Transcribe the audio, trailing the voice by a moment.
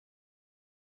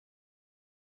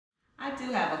I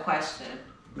do have a question.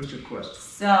 What's your question?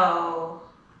 So,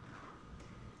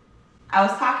 I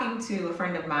was talking to a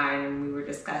friend of mine, and we were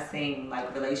discussing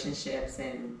like relationships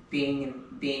and being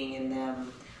in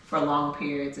them for long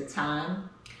periods of time.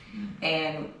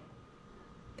 And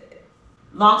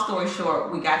long story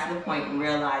short, we got to the point of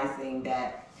realizing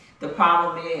that the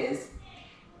problem is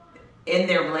in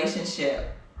their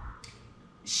relationship,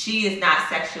 she is not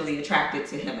sexually attracted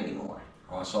to him anymore.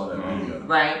 Oh, I saw that video.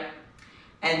 Right?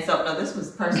 And so, no, this was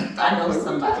person. I know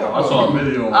somebody. I saw a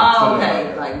video. Oh,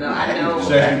 okay. Like, no, I know.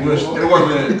 It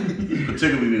wasn't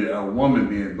particularly a woman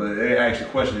being, but they asked the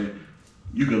question: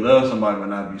 you can love somebody but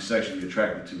not be sexually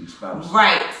attracted to your spouse.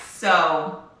 Right.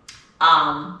 So,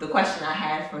 the question I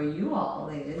had for you all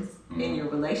is: in your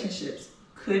relationships,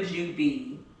 could you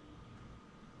be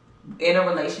in a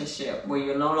relationship where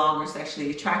you're no longer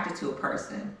sexually attracted to a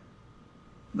person,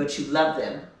 but you love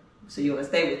them, so you want to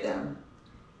stay with them,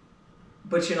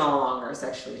 but you're no longer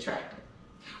sexually attracted?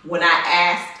 When I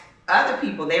asked other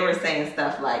people, they were saying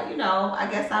stuff like, I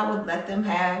guess I would let them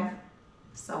have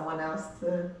someone else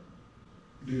to,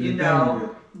 maybe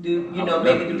do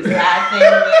the side thing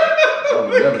with.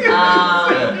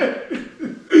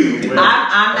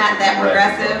 I'm not that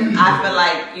progressive. I feel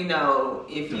like,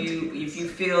 if you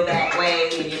feel that way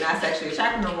and you're not sexually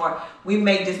attracted no more, we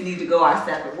may just need to go our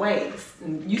separate ways.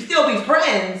 You still be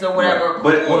friends or whatever. Right.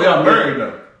 But we got married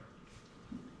though.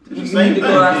 You need to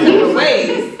go our separate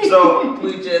ways. So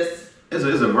we just. It's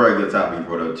a very good topic you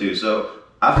brought up too. So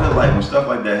I feel like when stuff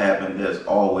like that happens, there's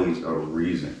always a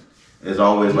reason. There's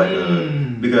always like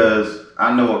because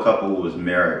I know a couple who was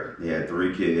married. They had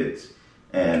 3 kids,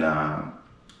 and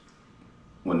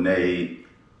when I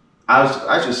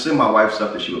just send my wife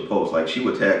stuff that she would post. Like, she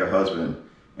would tag her husband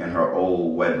in her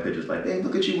old wedding pictures. Like, hey,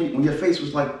 look at you when your face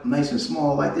was like nice and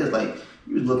small like this. Like,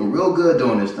 you was looking real good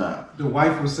during this time. The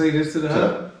wife would say this to the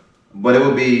husband? But it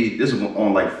would be, this was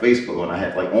on like Facebook when I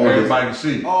had like on everybody to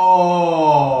see.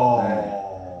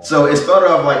 Oh. So it started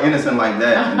off like innocent like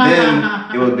that. And then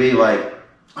it would be like,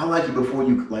 I like you before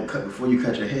you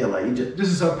cut your hair. Like, you just. This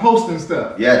is her posting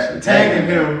stuff. Yes. Tagging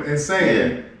him and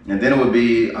saying. Yeah. And then it would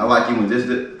be, I like you when this.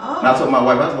 And I told my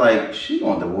wife, I was like, she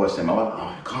gonna divorce him. I was like,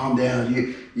 oh, calm down,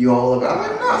 you all over. I'm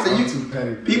like, no, I said, you too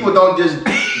petty. People don't just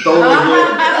throw it.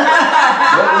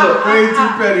 Look, way too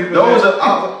petty for those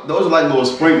are like little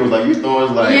sprinkles. Like, you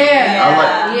throwing like,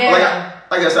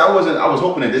 like I said, I was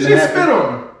hoping it didn't happen. She spit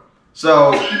on her.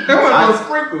 So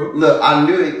sprinkle. Look, I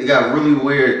knew it got really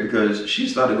weird because she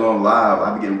started going live.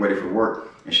 I'd be getting ready for work.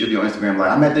 And she'll be on Instagram like,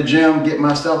 I'm at the gym, getting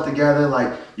myself together.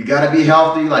 Like, you gotta be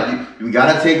healthy. Like, you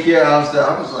gotta take care of stuff.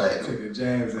 I was like, I wonder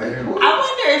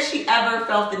if she ever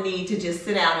felt the need to just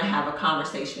sit down and have a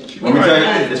conversation. Let me tell you,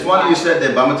 it's funny you said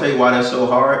that, but I'm gonna tell you why that's so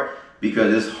hard.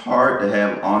 Because it's hard to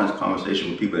have honest conversation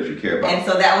with people that you care about. And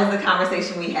so that was the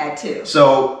conversation we had too.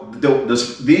 So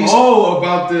these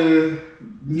about the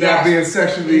not being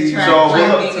sexually being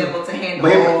able to handle.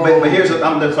 But here's the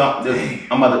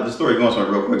story going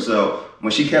on real quick. So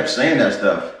when she kept saying that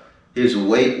stuff, his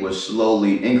weight was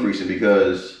slowly increasing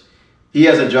because he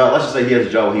has a job. Let's just say he has a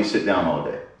job where he sit down all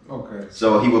day. Okay.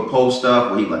 So he would post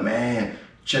stuff where he like, man,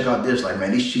 check out this. Like,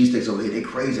 man, these cheesesteaks over here, they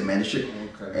crazy, man. This shit.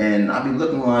 Okay. And I'd be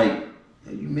looking like,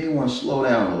 you may want to slow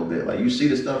down a little bit. Like, you see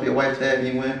the stuff your wife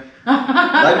tagging you in, like,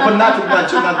 but not to be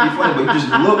funny, but you just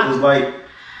look. It's like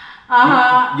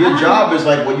your job is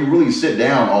like when you really sit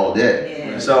down all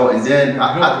day. Yeah. So, and then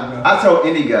I tell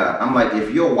any guy, I'm like, if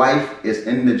your wife is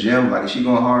in the gym, like, is she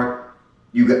going hard?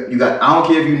 You got. I don't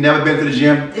care if you've never been to the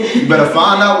gym. You better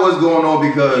find out what's going on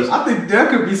because I think that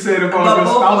could be said about your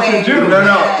spouse in general.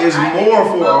 No, it's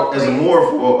more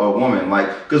for a woman, like,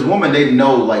 because women, they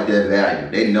know like their value.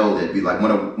 They know that be like when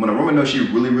a woman knows she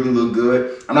really look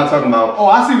good. I'm not talking about. Oh,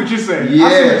 I see what you're saying. Yeah, I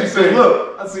see what you're saying.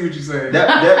 Look, I see what you're saying. That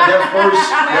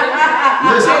first.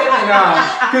 Listen,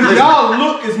 because y'all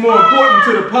look is more important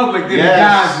to the public than the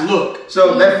guys look.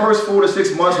 So that first 4 to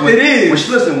 6 months, when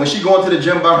she going to the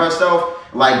gym by herself.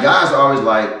 Like, guys are always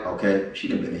like, okay, she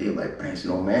done been here. Like, I ain't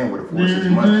seen no man with her 4 to 6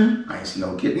 months. I ain't seen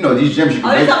no kid. You know, these gyms you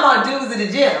can. Oh, you talking about dudes in the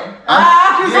gym?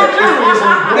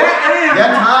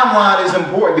 That timeline is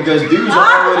important because dudes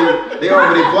are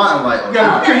already plotting. Like,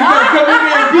 okay, you gotta come in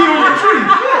there and be on the tree.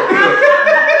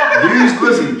 Dudes,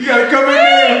 listen. You gotta come in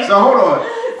there. So hold on.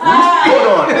 Should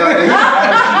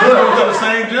you go to the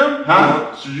same gym?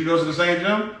 Huh? Should you go to the same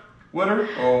gym with her?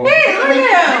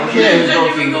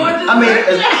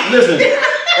 Listen,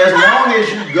 as long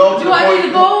as you go to the point. Do I need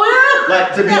to go with her?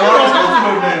 Like, to be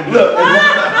honest, look,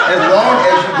 as long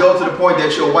as you go to the point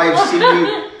that your wife see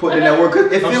you putting in that work. I'm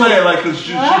saying, like, cause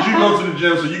should you go to the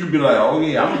gym so you can be like, oh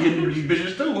yeah, I'm getting these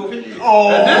bitches too. Oh,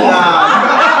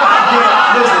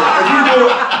 nah. Listen, if you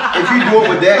you do it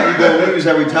with that, you're gonna lose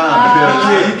every time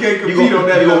because you can't compete on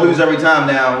that. You're gonna lose every time.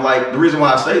 Now, like the reason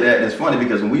why I say that, and it's funny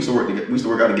because when we used to work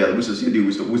out together, we used to see a dude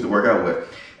we used to work out with,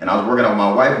 and I was working out with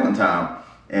my wife one time.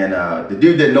 And the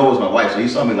dude didn't know it was my wife, so he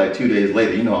saw me like 2 days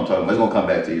later. You know what I'm talking about. He's gonna come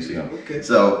back to you, see him. Okay.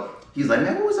 So he's like,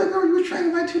 man, what was that girl you were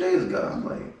training like 2 days ago? I'm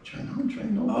like, I don't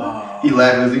train nobody. He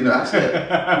laughed because I said,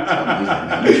 he's like,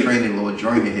 man, you training a little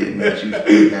joint hit, man. She had a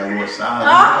little size.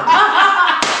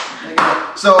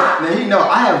 So now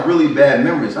I have really bad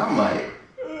memories. I'm like,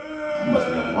 I must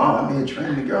have been wow. I'm here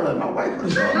training the girl like my wife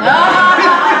was on. He's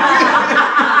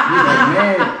like,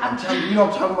 man, I'm telling you, you know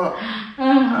what I'm talking about?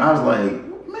 And I was like,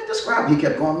 man, describe. He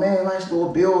kept going, man, nice little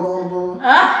build on the ball. I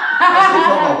said,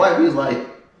 talking about my wife. He was like,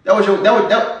 that was your wife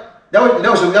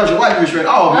you was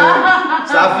training. Oh man.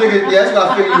 So I figured, that's what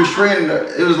I figured you was training her.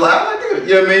 It was like, I'm like, dude,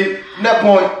 you know what I mean? From that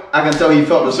point, I can tell he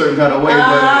felt a certain kind of way,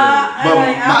 but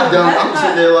my dumb, I'm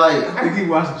sitting there like, I think he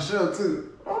watched the show too.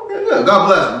 Okay, yeah, God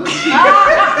bless him.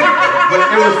 But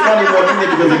it was funny more than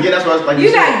because again, that's why I was like,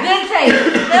 you got good taste.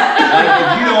 Like if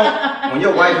you don't, when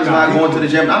your wife is not going to the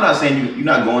gym, I'm not saying you're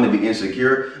not going to be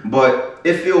insecure, but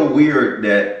it feels weird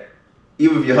that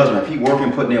even if your husband, if he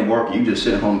working, putting in work, and you just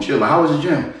sitting home chilling. Like, how was the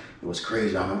gym? It was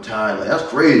crazy. I'm tired. Like that's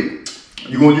crazy.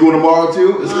 You going tomorrow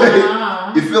too? It's like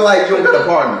you feel like you don't got a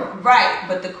partner. Right,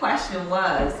 but the question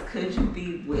was, could you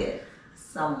be with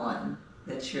someone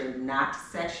that you're not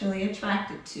sexually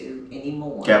attracted to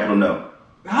anymore? Capital no.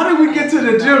 How did we get to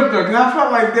the gym though? Because I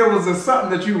felt like there was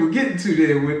something that you were getting to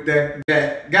there with that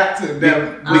got to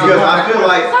that. Because I feel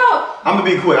like I'm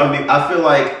gonna be quick. I feel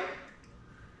like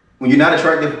when you're not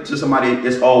attracted to somebody,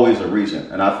 it's always a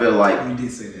reason, and I feel like you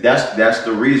did say that. That's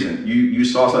the reason. You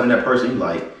saw something in that person, you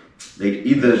like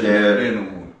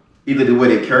either the way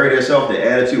they carry themselves, their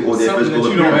attitude, or their something physical that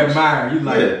you appearance. don't admire. You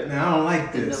like, man, I don't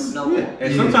like this. No. Yeah.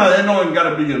 And sometimes it don't even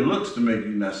gotta be your looks to make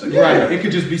you not sexual. Right. It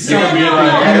could just be something.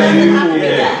 Yeah. Attitude.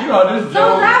 Yeah. You know, this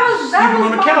So that was sleeping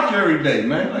on the my- couch every day,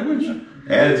 man. Like what you?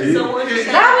 Attitude. So what you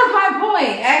saying? That was my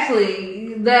point, actually.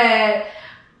 That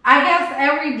I guess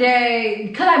every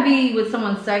day, could I be with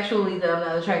someone sexually that I'm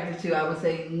not attracted to? I would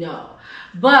say no.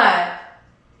 But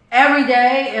every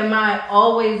day, am I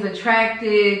always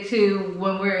attracted to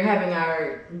when we're having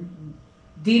our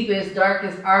deepest,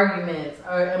 darkest arguments?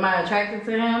 Or am I attracted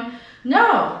to him?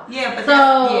 No. Yeah, but So-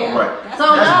 Right. That's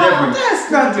So That's no. different. That's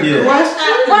not the Yeah.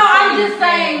 question. Well, I'm just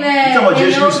saying that. You talking about in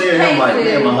just you those seeing him like,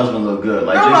 cases- man, my husband look good.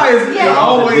 Like Nobody's Yeah.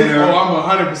 always. dinner. Oh, I'm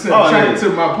 100% Oh, attracted yeah.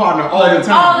 to my partner all the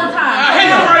time. All the time. I hate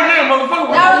it right now,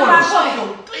 motherfucker. That was my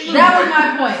point. That was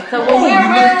my point. So when we're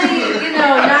really,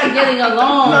 not getting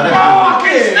along, No, that's- I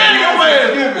can't stand your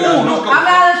ass. Ooh, no. I'm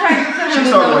not attracted to him. She's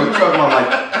talking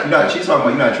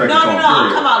about you're not attracted No, to him. I'm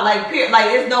talking about like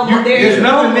it's no You- more. there's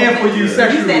nothing there for you You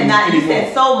sexually said not. You anymore.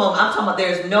 said soul moment. I'm talking about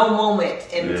there's no moment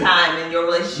in Yeah. time in your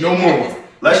relationship. No that more. is-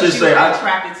 Let's that just you say are I-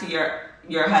 attracted to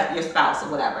your spouse or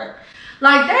whatever.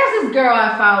 Like there's this girl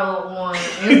I follow on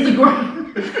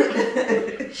Instagram.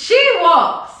 She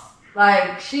walks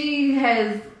like she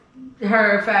has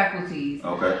her faculties.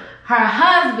 Okay. Her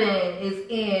husband is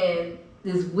in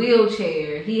this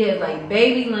wheelchair. He has like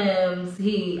baby limbs.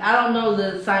 I don't know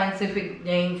the scientific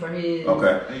name for his.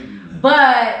 Okay.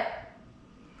 But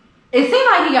it seemed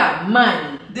like he got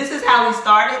money. This is how we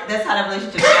started. That's how the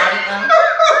relationship started, though.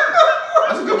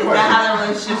 That's a good Is question. that how the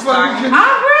relationship started?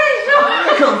 I'm pretty sure. Where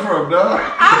you come from, dog?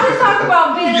 I'm just talking about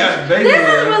being. You got baby This is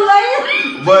limbs.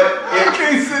 related. But I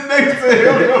can't sit next to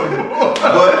him no more.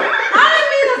 but I didn't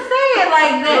mean to say it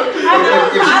like that. I don't know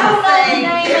the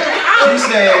name. she's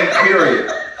saying period.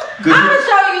 I'm gonna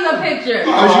show you the picture.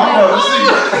 No.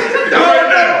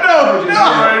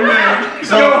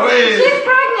 So She's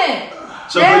pregnant.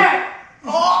 So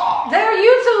They're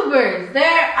YouTubers.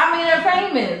 They're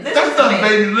famous. That's not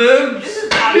baby limbs. This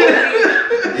is how you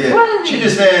yeah, What is she it?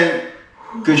 just saying.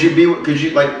 Could you be with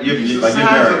your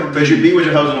married? Could you be with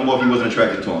your husband no more if you wasn't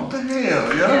attracted to him? What the hell,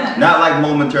 yo? Yeah. Not like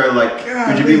momentarily, like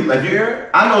could you be like you?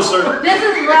 I know certain. This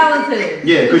is relative.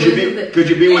 Yeah, could you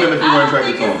be with him if you weren't I don't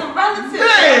attracted think to it's him? a relative.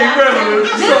 Hey, relative.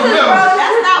 That's This something is else. relative.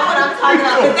 That's not what I'm talking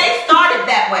about. Because they started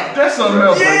that way. That's something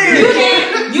else.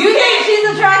 Yeah. You think she's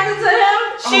attracted to him?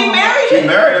 She married She him.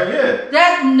 married him, yeah.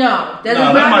 That does not that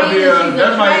mean might be that she's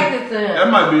that attracted to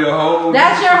him. might be a whole.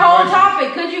 That's your whole situation.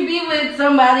 topic. Could you be with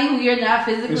somebody who you're not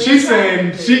physically And she's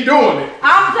saying attracted to? she doing it.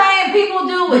 I'm saying people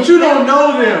do it. But you don't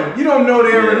know them. You don't know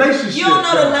their Yeah. relationship. You don't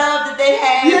know the love that they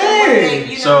had. Yeah. and what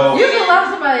they, So- You can love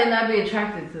somebody and not be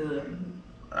attracted to them.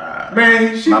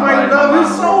 Man, she My might mind- love my his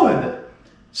mind soul. like that.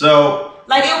 So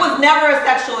Like it was never a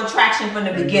sexual attraction from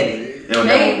the beginning. it'll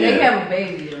They never- have a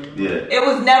baby. yeah. It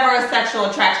was never a sexual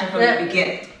attraction from the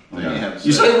beginning. Yeah.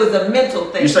 It was a mental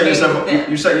thing. You set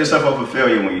yourself up for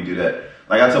failure when you do that.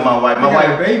 Like I told my wife,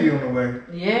 got a baby on the way.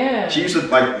 Yeah. She used to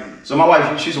so my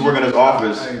wife, she used to work in this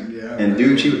office, and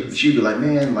dude, she'd be like,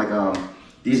 man, like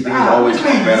these dudes always talk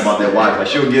bad about their wives. Like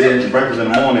she'll get in breakfast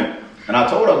in the morning, and I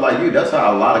told her like, dude, that's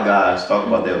how a lot of guys talk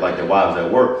about their wives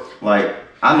at work. Like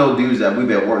I know dudes that we've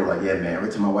been at work, like, yeah, man, every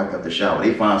time my wife got the shower,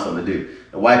 they find something to do.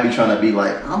 The wife be trying to be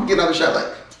like, I'm getting out of the shower,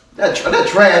 like. That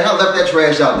trash, I left that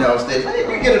trash out downstairs. Hey,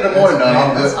 you get it in the morning,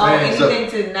 I'm good. Anything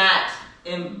to not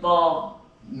involve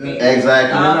me.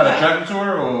 Exactly. They're not attracted to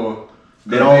her, or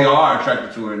they are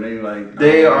attracted to her, and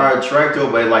they are attracted to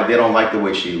her, but like they don't like the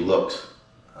way she looks.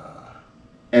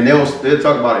 And they'll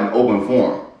talk about it in open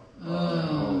forum.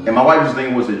 And my wife was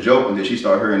thinking it was a joke, and then she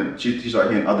started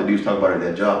hearing other dudes talk about her at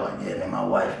their job, like, yeah, man, my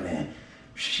wife, man.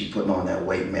 She putting on that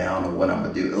weight, man. I don't know what I'm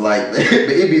gonna do. Like,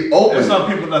 it be open. There's some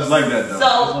people that's like that,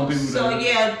 though.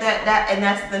 And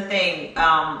that's the thing.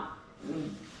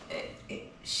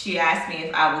 She asked me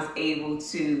if I was able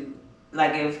to,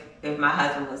 like, if my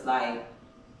husband was like,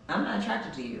 I'm not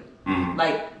attracted to you. Mm-hmm.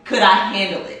 Like, could I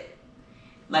handle it?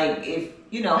 Like, if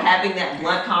having that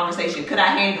blunt conversation, could I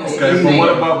handle it? Okay,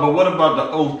 but what about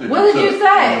the oath? What did you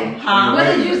say? What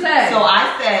did you say? So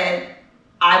I said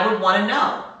I would want to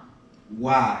know.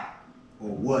 Why or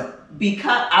what?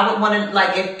 Because I would want to,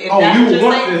 like, if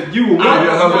you would want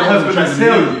your husband to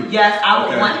tell you. Yes, I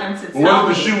would want him to tell me.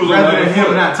 What if the shoe was rather than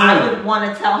him not telling I would want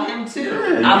to tell him too.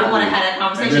 Yeah, I would want to have that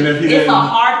conversation. It's a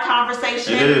hard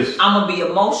conversation. It is. I'm gonna be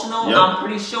emotional. Yep. I'm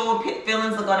pretty sure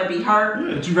feelings are gonna be hurt.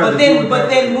 Yeah, but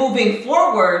then moving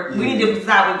forward, we need to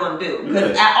decide what we're gonna do,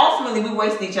 because ultimately we're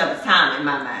wasting each other's time in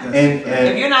my mind. And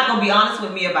if you're not gonna be honest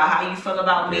with me about how you feel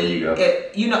about me,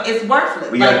 it's worthless.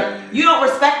 You don't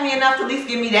respect me enough to at least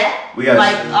give me that. All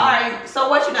right, so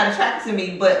what? You're not attracted to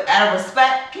me, but out of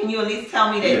respect, can you at least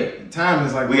tell me that? Yeah. Time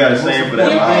is like we got a saying for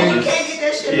that. You can't get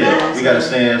that shit back. We got a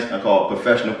saying called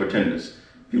professional pretenders.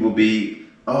 People be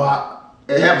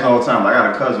it happens all the time. I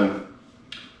got a cousin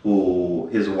who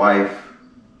his wife.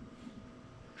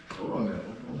 Hold on,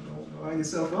 don't line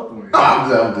yourself up on it.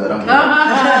 I'm good.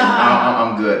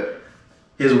 I'm good.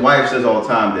 His wife says all the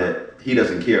time that he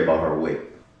doesn't care about her weight.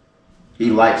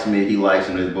 He likes me. He likes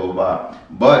him. This blah blah.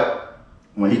 But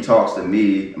when he talks to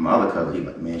me and my other cousin, he's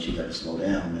like, man, she got to slow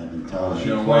down, man. I've been telling her. She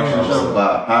don't watch the show.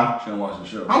 Huh? She don't watch the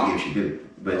show. I don't care if she do.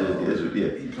 But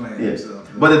He playing himself.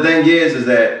 But the thing is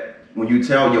that when you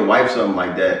tell your wife something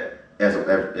like that,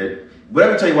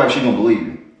 whatever you tell your wife, she gonna believe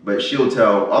you. But she'll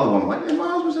tell other women, like, yeah, my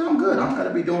husband said I'm good. I don't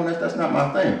gotta be doing that. That's not my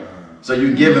thing. So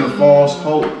you're giving false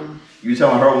hope. You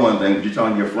telling her one thing, but you're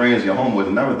telling your friends, your homeboys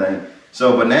another thing.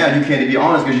 So, but now you can't even be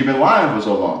honest because you've been lying for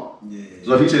so long. Yeah.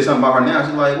 So if you say something about her now,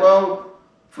 she's like, well,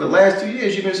 for the last 2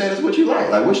 years, you've been saying this what you like.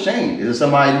 Like, what's changed? Is it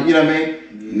somebody, you know what I mean?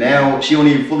 Yeah. Now, she don't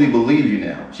even fully believe you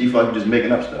now. She feel like you're just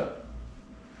making up stuff.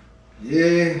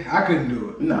 Yeah, I couldn't do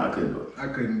it. No, I couldn't do it. I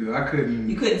couldn't do it. I couldn't.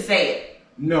 You couldn't say it.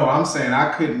 No, I'm saying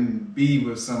I couldn't be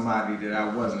with somebody that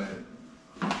I wasn't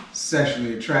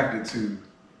sexually attracted to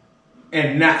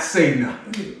and not say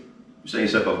nothing. You set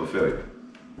yourself up for failure.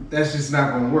 That's just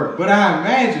not going to work. But I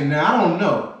imagine, now I don't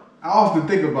know. I often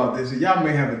think about this, and y'all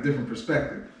may have a different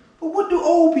perspective. But what do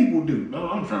old people do? No,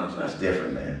 I'm trying to say that's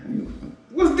different, man.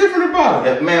 What's different about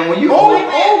it? Yeah, man, when you old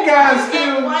guys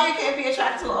still. Why you can't be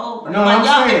attracted to an old person? No,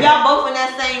 like if y'all both in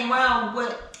that same realm,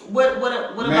 what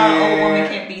about an old woman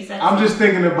can't be sexy? I'm just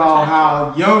thinking about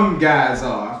how young guys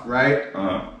are, right?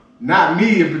 Not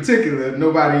me in particular,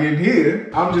 nobody in here.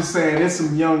 I'm just saying there's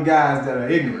some young guys that are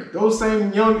ignorant. Those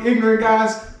same young ignorant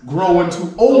guys grow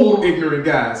into old ignorant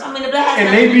guys. I mean, if that has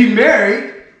and they be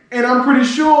married, and I'm pretty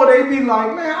sure they be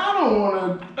like, man, I don't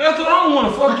want to. I don't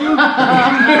want to fuck you.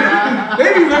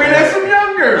 They be looking at some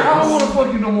young girls. I don't want to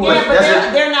fuck you no more. Yeah,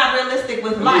 but they're not realistic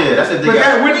with life. Yeah, that's a but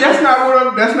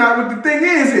that's not what the thing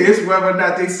is. It's whether or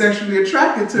not they sexually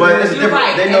attracted to. But it's you're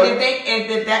right.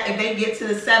 If they get to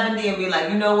the 70 and be like,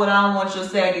 you know what, I don't want your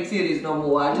saggy titties no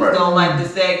more. I just don't like the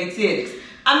saggy titties.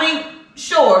 I mean,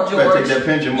 sure, George. Take that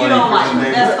pension money. You don't like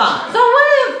it. That's fine. So what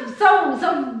if?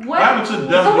 What happened?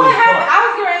 I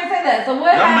was going to say that. So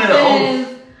what happens?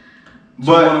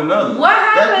 But one another. What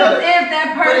happens if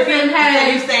that person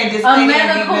has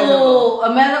a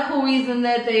medical reason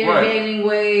that they are gaining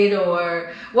weight,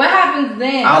 or what happens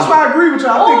then? That's why I agree with you.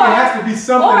 I think there has to be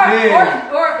something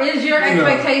there. Or is your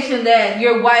expectation that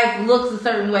your wife looks a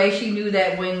certain way? She knew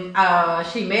that when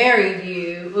she married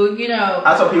you,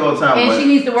 I tell people all the time. And she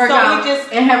needs to work out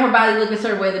and have her body look a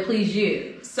certain way to please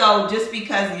you. So just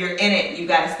because you're in it, you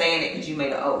got to stay in it because you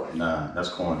made an oath. Nah, that's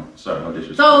corny. Sorry, no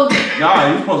disrespect. So Nah,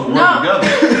 you're supposed to work together.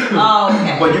 Oh,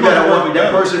 okay. But you gotta work with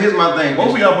that person. Here's my thing.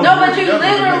 Both of y'all no, but you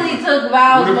literally took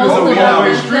vows. What if Both it's of a them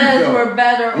one-way that street, says though? we're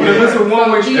better. What if it's a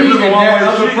one-way street If it's a and one-way that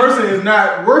other street, person is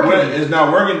not working? When it's not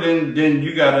working, then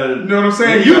you gotta. You know what I'm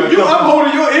saying? You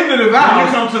upholding your end of the vow. When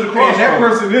you come to the and crossroads. that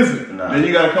person isn't. Nah. Then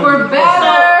you gotta come For to the better.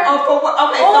 crossroads. Or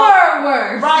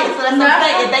worse. Right, so that's what I'm Not-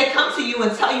 saying. If they come to you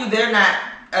and tell you they're not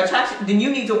attracted, then you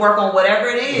need to work on whatever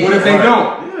it is. What if they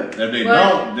don't? If they But-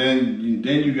 don't, then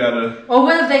you gotta. Or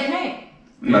what if they can't?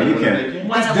 No, you can't.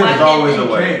 Why, It's why There's can't always they? a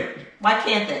way. Why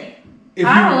can't they? If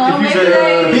I don't know, if you maybe say,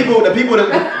 they- The people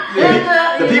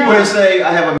You that know. say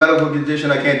I have a medical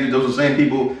condition, I can't do. Those are the same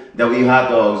people that will eat hot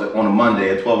dogs on a Monday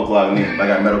at 12 o'clock noon. I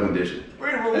got a medical condition.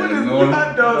 wait, but what is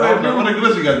hot dogs? What the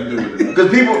glizzy got to do with it? Because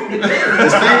people, the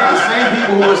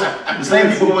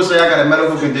same people who will say I got a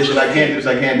medical condition, I can't do this,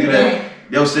 I can't do that.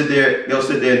 They'll sit there and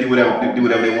do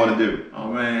whatever they want to do.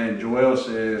 Oh man, Joel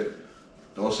said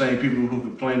those same people who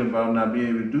complain about not being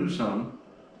able to do something,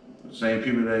 the same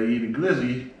people that eat a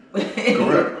glizzy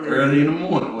Correct. early in the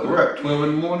morning. What, Correct. 12 in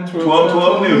the morning?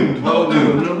 12 noon. 12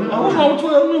 noon. Oh, what's wrong with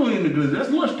 12 noon eating the glizzy? That's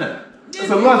lunchtime. It's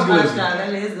a lunch glizzy.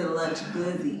 That is a lunch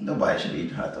glizzy. Nobody should be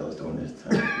eating hot dogs during this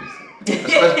time.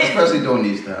 Especially during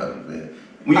these times, man.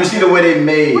 When you see the way they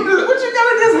made. What you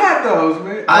got against hot dogs,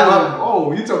 man?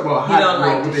 You talk about hot don't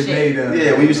like dogs, what the they made shape. of.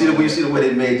 Yeah, when you see the way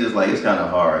they made, just like it's kind of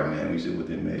hard, man. When you see what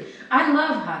they made. I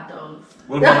love hot dogs.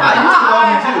 What about I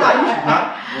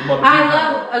the I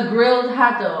love a grilled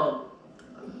hot dog.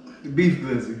 The beef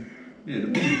glizzy. Yeah, the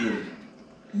beef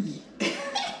glizzy.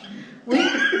 We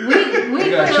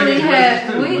got clearly chicken have.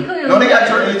 glizzies too, We man. clearly. No, they got have-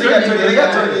 turkey. They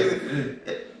got turkey.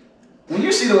 When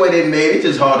you see the way they made, it's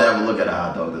just hard to ever look at a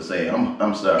hot dog to say,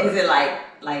 I'm sorry. Is it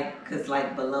cause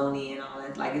like bologna and all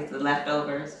that? Like it's the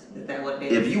leftovers? Is that what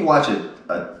it is? If you watch it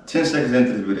 10 seconds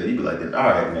into the video, you be like, all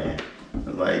right, man.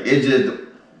 Like, it just,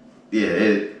 yeah,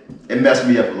 it messed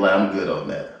me up a lot. I'm good on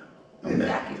that.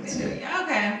 Documentary.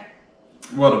 Okay.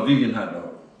 Well, a vegan hot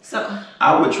dog. So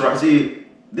I would try, see,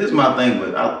 this is my thing,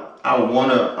 but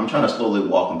I'm trying to slowly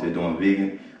walk into doing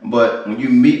vegan. But when you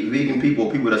meet vegan people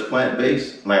that's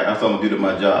plant-based, like I told them to do to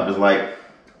my job, it's like,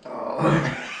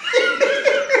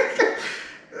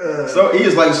 so he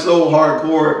is like so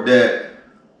hardcore that.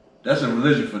 That's a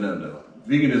religion for them, though.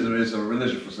 Veganism is a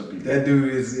religion for some people. That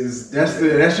dude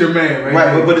that's your man, right?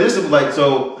 Right, but this is like,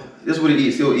 so this is what he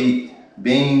eats. He'll eat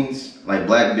beans, like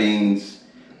black beans,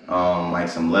 like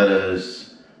some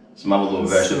lettuce, some other little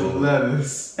vegetables, Some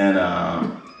lettuce, and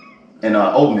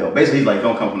oatmeal. Basically, he's like,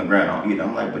 don't come from the ground. I'll eat it.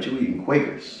 I'm like, but you eating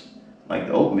Quakers, like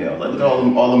the oatmeal. Like, look at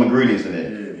all them ingredients in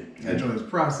it. that joint is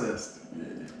processed.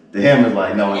 The ham is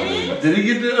like, no, Did he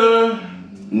get the?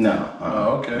 no.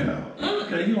 Oh, okay. No.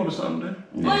 Okay, you ordered something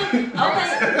then? what? Okay.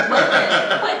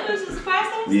 Quakers is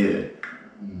processed? Yeah.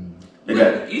 They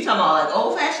got You talking about like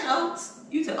old fashioned oats?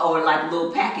 Or like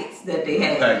little packets that they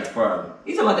have? Package product.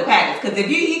 You talking about the packets? Because if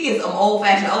he gets some old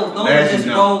fashioned oats, those are Nasty just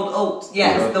junk. rolled oats.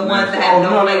 Yes, Yeah, the ones that nasty. have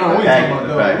no We flavor. ain't talking about The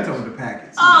those. We packets. talking about the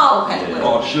packets. Oh, okay. Yeah.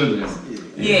 All sugar.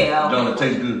 Yeah. Don't it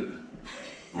taste good?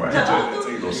 right. Oh,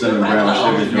 Little cinnamon brown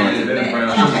sugar Yeah, joint. that brown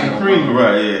Okay. sugar. Cream.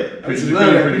 Right, yeah. Peaches I and love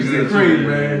cream that pretty peaches good and cream, too.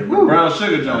 man. The brown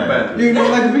sugar jump back. You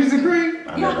don't like the peaches and cream? I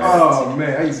never had Oh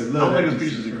man, I used to I love don't that. think it's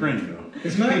peaches and cream though.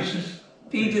 It's not. Peaches.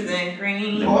 Peaches and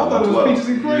cream. Oh, I thought it was 12. peaches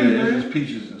and cream, Yeah, it's man. just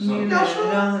peaches and You something. Y'all sure?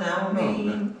 know what I mean?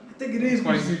 man. I think it is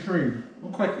peaches and cream.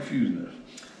 I'm quite confused now.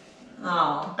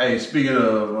 Oh. Hey, speaking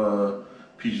of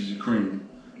peaches and cream,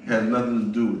 it has nothing to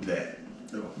do with that.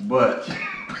 But a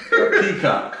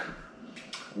peacock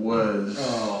was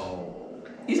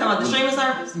You talking about the streaming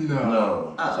service?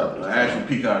 no, Oh. the actual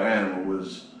peacock animal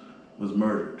was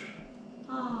murdered.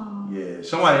 Oh. Yeah,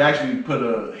 somebody actually put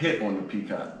a hit on the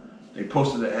peacock. They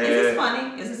posted an ad. Is this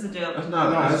funny? Is this a joke? That's not.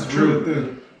 No, that's that's true. real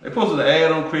thing. They posted an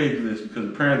ad on Craigslist because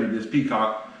apparently this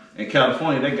peacock in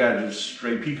California, that guy just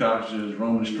straight peacocks just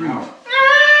roaming the streets.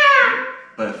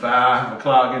 But at 5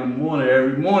 o'clock in the morning,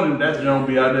 every morning, that Joan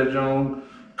be out there, Joan,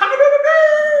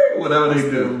 whatever they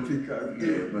do. Peacock.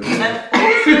 Yeah, but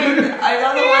Who's screaming? Are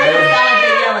those the ones that sound like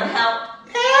they yelling help?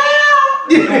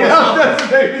 Yeah, that's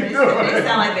what they be They doing.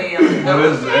 sound like they yelling no, help.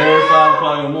 this is every 5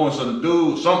 o'clock in the morning. So the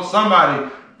dude, somebody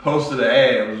posted an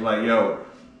ad, was like, yo,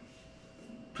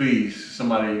 please,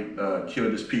 somebody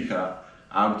kill this peacock.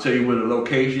 I'll tell you where the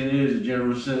location is, the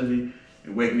general vicinity.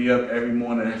 It wake me up every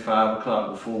morning at 5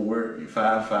 o'clock before work,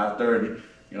 5:30.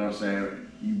 You know what I'm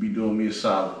saying? You be doing me a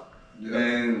solid. Yeah.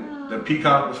 And the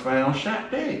peacock was found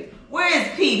shot dead. Where is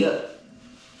Peter?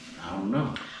 I don't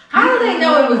know. How do they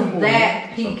know it was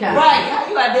that peacock? Right.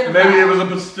 you identify. Maybe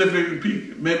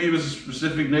it was a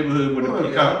specific neighborhood where the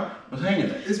peacock was hanging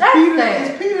at. Is That's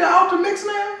Peter sad. out the mix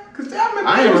now? Because I remember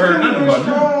I ain't heard nothing about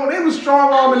strong. They was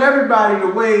strong arming everybody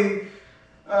the way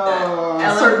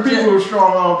certain people were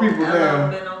strong arm people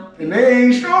now. And they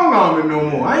ain't strong arming no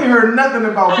more. I ain't heard nothing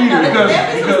about Peter. There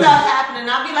be some stuff happening.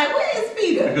 I'll be like, where is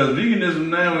Peter? Because veganism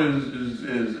now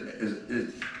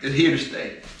is here to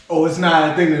stay. Oh, it's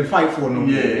not a thing to fight for no more.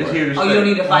 Yeah, it's here to stay. Oh, you don't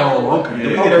need to fight for it. Okay. Yeah. Did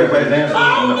we get everybody's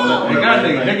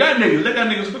answer? They got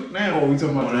niggas hooked now. Oh, we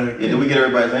talking about that. Yeah, did we get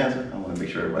everybody's answer? I want to make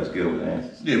sure everybody's good with the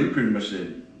answers. Yeah, we pretty much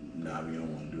said, nah, we don't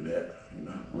want to do that. You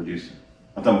know. What'd you say?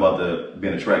 I'm talking about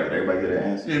being attracted. Everybody get their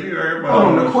answer? Yeah, we heard everybody.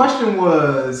 Hold on, the question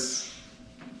was,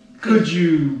 could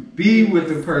you be with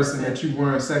the person that you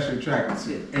weren't sexually attracted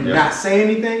to and not say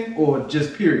anything, or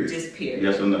just period? Just period.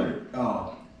 Yes or no?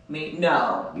 Oh. Me?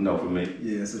 No. No for me.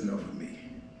 Yeah, it's a no for me.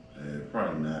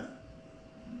 Probably not.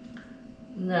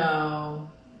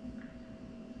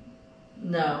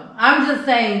 No. I'm just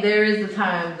saying there is a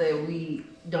time that we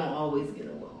don't always get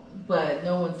along, but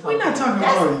no one's talking. We're not talking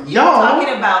That's, about you're y'all.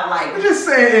 talking about like. We're just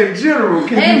saying in general.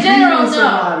 Can In you general, be with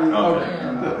somebody? no. Okay.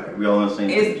 Good. We all on the same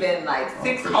It's page. been like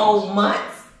 6 whole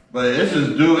months. But this is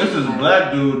a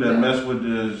black dude that messed with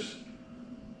this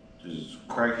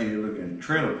crackhead looking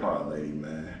trailer park lady,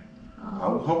 man. I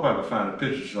hope I can find a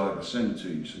picture so I can send it to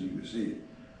you so you can see it.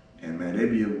 And man, they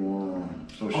be on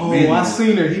social media. Oh, I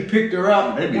seen her. He picked her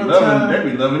up. They be one loving. time.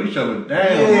 They be loving each other down.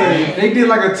 Yeah, Man. they did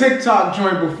like a TikTok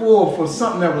joint before for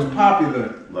something that was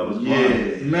popular. Love is blind.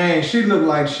 Yeah. Man, she looked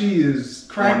like she is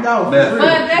cracked out. For Meth. real.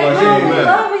 But they probably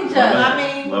love each other. I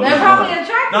mean, Love They're is probably blind.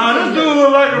 attracted Nah, to this each dude other.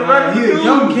 look like a Nah, regular he a dude.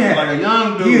 young cat. Like a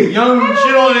young dude. He a young. She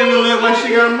don't even look like she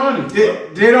got money.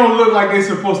 They don't look like they're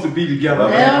supposed to be together.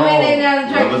 They don't mean they not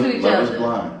Love attracted to is, each love is other.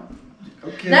 blind.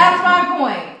 Okay. That's my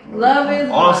point. Love is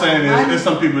All I'm saying blind. is, there's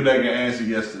some people that can answer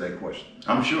yes to that question.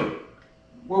 I'm sure.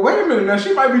 Well, wait a minute now.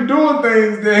 She might be doing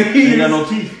things that She he ain't got no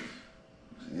teeth.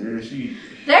 Yeah, she.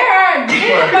 There are,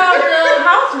 think about the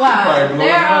housewives. Probably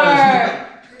There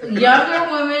blows are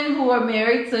younger women who are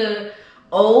married to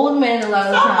old men a lot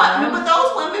of but times.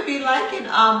 those women be liking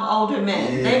older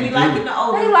men. Yeah, they be liking the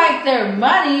older. They like their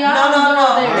money.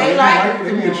 No. They They like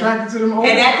They be attracted to them. And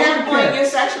at that older point, cats. you're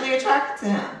sexually attracted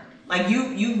to him. Like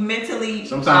you mentally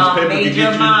Sometimes paper made can your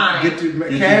get you- mind. Get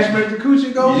to cash, make the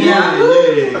coochie go. Yeah.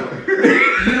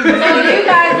 So you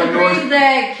guys agree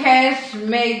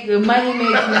that money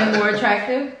makes men more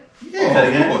attractive? Yeah, Say it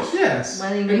again? Of course. yes.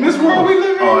 Money In makes this men world we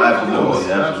live in. Oh, of absolutely. course.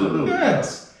 Absolutely.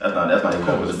 Yes. That's not even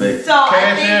up for debate. So I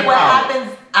Cash think and what power.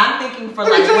 happens, I'm thinking for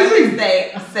Look like at Jay-Z.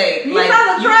 women's say He's like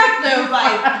not attractive. you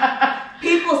like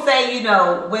people say,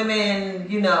 women,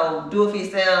 do it for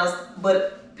yourselves,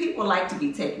 but people like to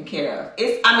be taken care of.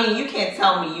 You can't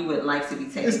tell me you wouldn't like to be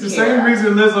taken care of. It's the same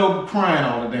reason Lizzo crying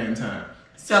all the damn time.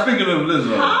 So, Speaking of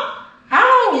Lizzo, How?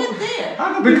 get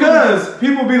there. Because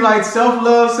people be like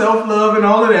self-love, and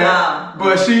all of that. Wow.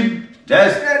 But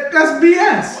That's that's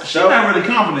BS. she's not really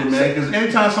confident, man. Because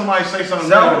anytime somebody say something,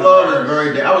 self-love is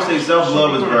negative, I would say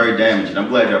self-love is very damaging. I'm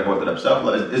glad y'all brought that up.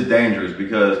 Self-love is dangerous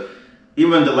because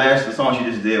even the song she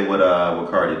just did with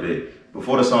Cardi B.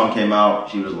 Before the song came out,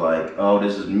 she was like, "Oh,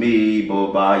 this is me,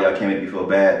 blah blah. Y'all can't make me feel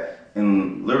bad."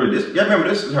 And literally, remember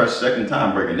this is her second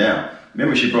time breaking down.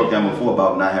 Remember she broke down before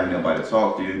about not having nobody to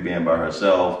talk to, being by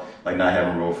herself, like not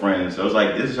having real friends. So it's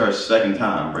like this is her second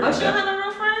time breaking She don't down. have no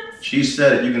real friends? She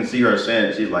said it. You can see her saying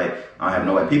it. She's like, I have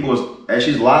no idea. As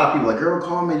she's live, people are like, girl,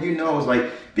 call me. It's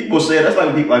like, people say it. That's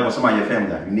like when somebody in your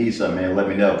family, like, you need something, man, let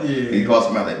me know. Yeah. And you call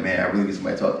somebody like, man, I really need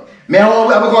somebody to talk to. Man,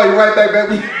 hold on, I'm going to call you right back,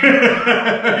 baby.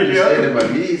 You said it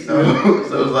about me, so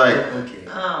it's like, Okay.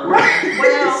 Right.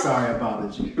 Well, Sorry about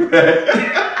it.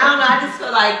 I don't know. I just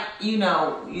feel like,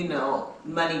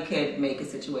 money could make a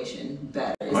situation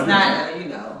better. It's not,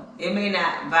 it may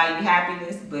not buy you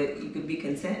happiness, but you could be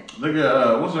content. Look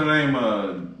at what's her name?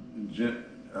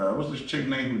 What's this chick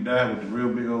name who died with the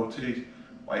real big old titties?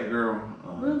 White girl.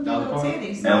 Real big old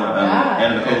titties.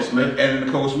 Anna Nicole Smith. Anna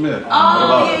Nicole Smith.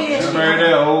 Oh, yeah. She married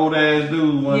that old ass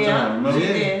dude one time. Remember? She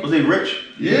did. Was he rich?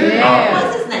 Yeah.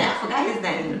 What's his name? I forgot his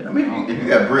name. I mean, if you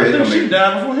got bread, I it's think gonna she make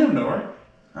died before him though, right?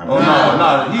 I Oh don't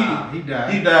know. no, He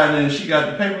died. He died and she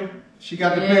got the paper. She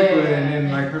got the Yeah. paper, and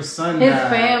then like her son His died.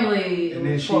 family. and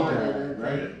then she funded died, it.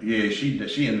 right? Yeah,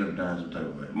 she ended up dying some type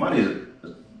of way. Money is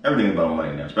everything's about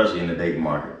money now, especially in the dating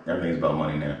market. Everything's about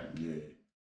money now. Yeah.